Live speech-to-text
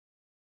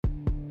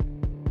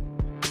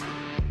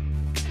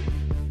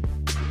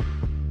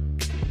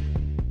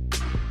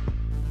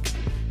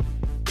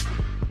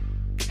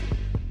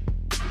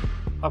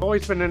I've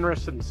always been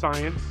interested in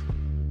science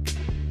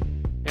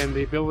and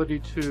the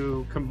ability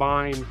to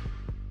combine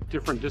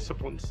different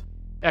disciplines,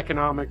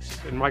 economics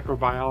and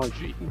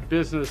microbiology,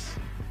 business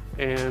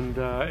and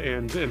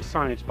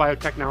science,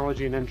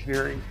 biotechnology and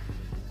engineering.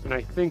 And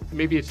I think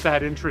maybe it's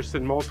that interest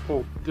in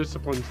multiple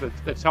disciplines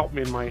that's helped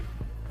me in my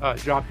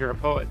job here at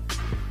POET.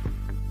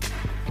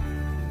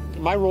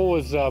 My role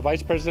is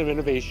Vice President of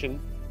Innovation.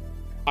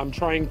 I'm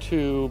trying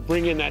to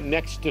bring in that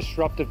next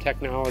disruptive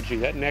technology,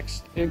 that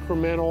next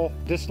incremental,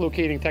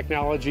 dislocating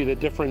technology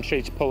that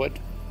differentiates POET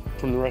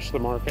from the rest of the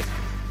market.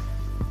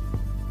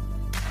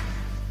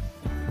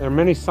 There are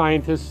many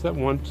scientists that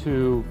want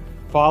to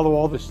follow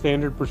all the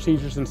standard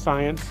procedures in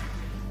science,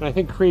 and I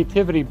think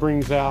creativity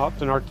brings out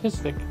an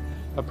artistic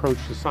approach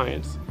to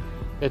science.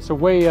 It's a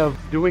way of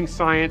doing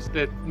science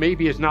that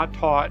maybe is not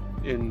taught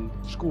in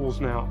schools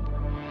now.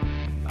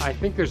 I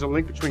think there's a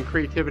link between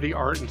creativity,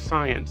 art, and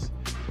science.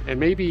 And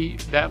maybe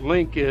that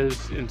link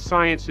is in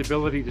science, the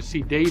ability to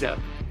see data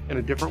in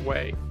a different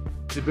way,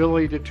 the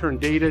ability to turn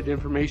data to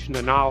information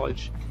to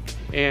knowledge.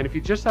 And if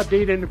you just have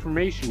data and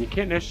information, you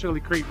can't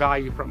necessarily create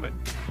value from it.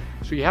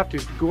 So you have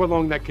to go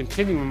along that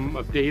continuum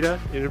of data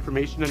and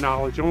information and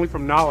knowledge. Only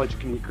from knowledge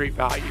can you create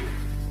value.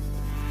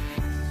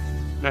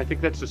 And I think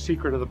that's the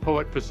secret of the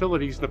POET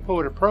facilities and the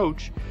POET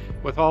approach.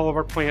 With all of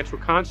our plants, we're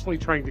constantly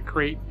trying to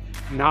create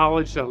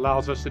knowledge that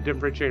allows us to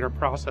differentiate our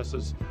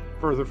processes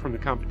further from the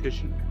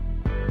competition.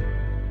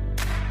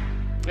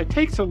 It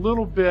takes a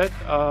little bit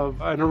of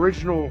an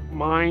original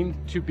mind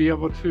to be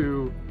able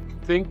to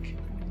think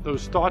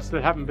those thoughts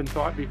that haven't been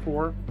thought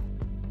before.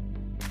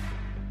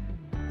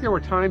 There were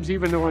times,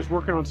 even though I was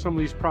working on some of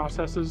these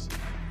processes,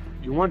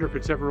 you wonder if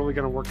it's ever really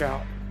going to work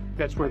out.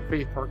 That's where the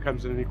faith part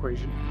comes in the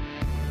equation.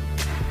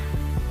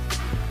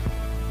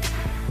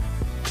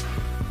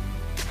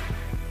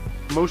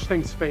 Most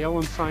things fail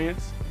in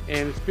science,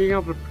 and it's being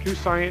able to pursue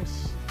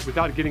science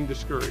without getting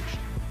discouraged.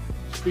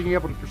 It's being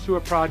able to pursue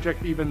a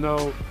project even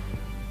though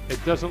it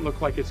doesn't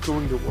look like it's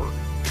going to work.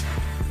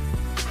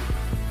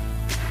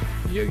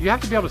 You have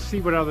to be able to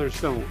see what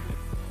others don't.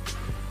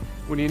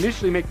 When you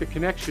initially make the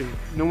connection,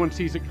 no one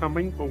sees it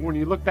coming, but when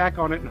you look back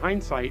on it in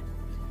hindsight,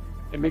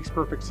 it makes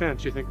perfect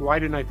sense. You think, why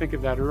didn't I think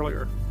of that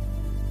earlier?